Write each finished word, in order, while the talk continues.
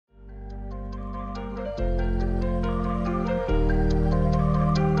Hey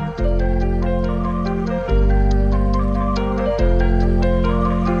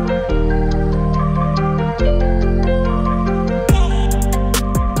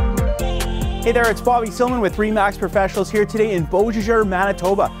there, it's Bobby Silman with RE/MAX Professionals here today in Beausejour,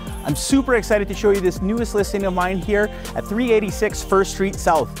 Manitoba. I'm super excited to show you this newest listing of mine here at 386 First Street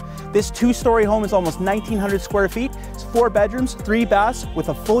South. This two-story home is almost 1,900 square feet. It's 4 bedrooms, 3 baths with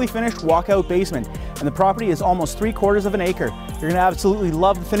a fully finished walkout basement. And the property is almost 3/4 of an acre. You're gonna absolutely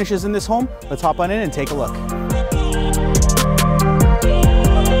love the finishes in this home. Let's hop on in and take a look.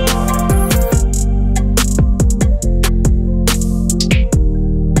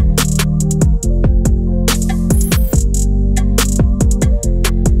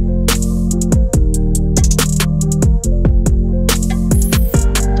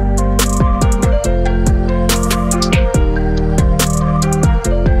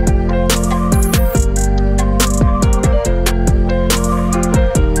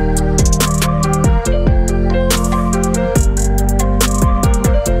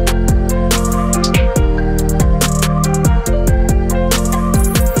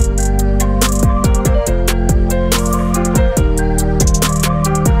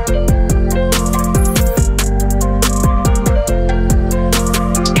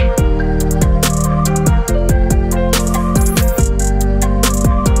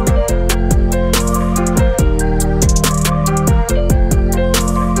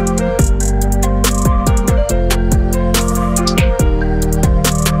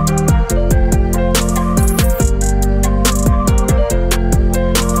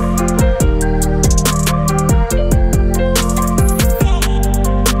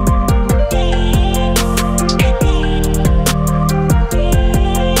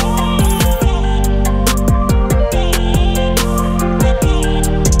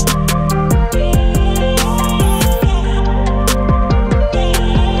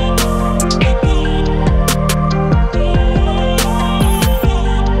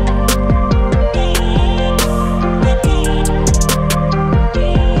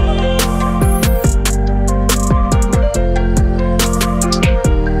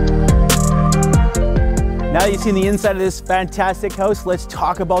 Now that you've seen the inside of this fantastic house, let's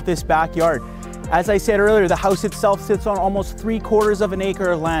talk about this backyard. As I said earlier, the house itself sits on almost 3/4 of an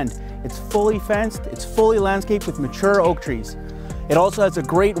acre of land. It's fully fenced, it's fully landscaped with mature oak trees. It also has a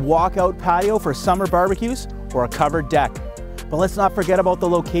great walkout patio for summer barbecues or a covered deck. But let's not forget about the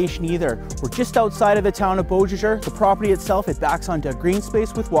location either. We're just outside of the town of Beausejour. The property itself, it backs onto a green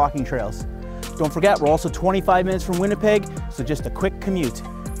space with walking trails. Don't forget, we're also 25 minutes from Winnipeg, so just a quick commute.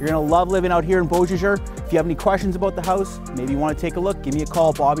 You're gonna love living out here in Beausejour. If you have any questions about the house, maybe you wanna take a look, give me a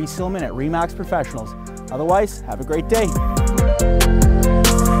call, Bobby Silman at RE/MAX Professionals. Otherwise, have a great day.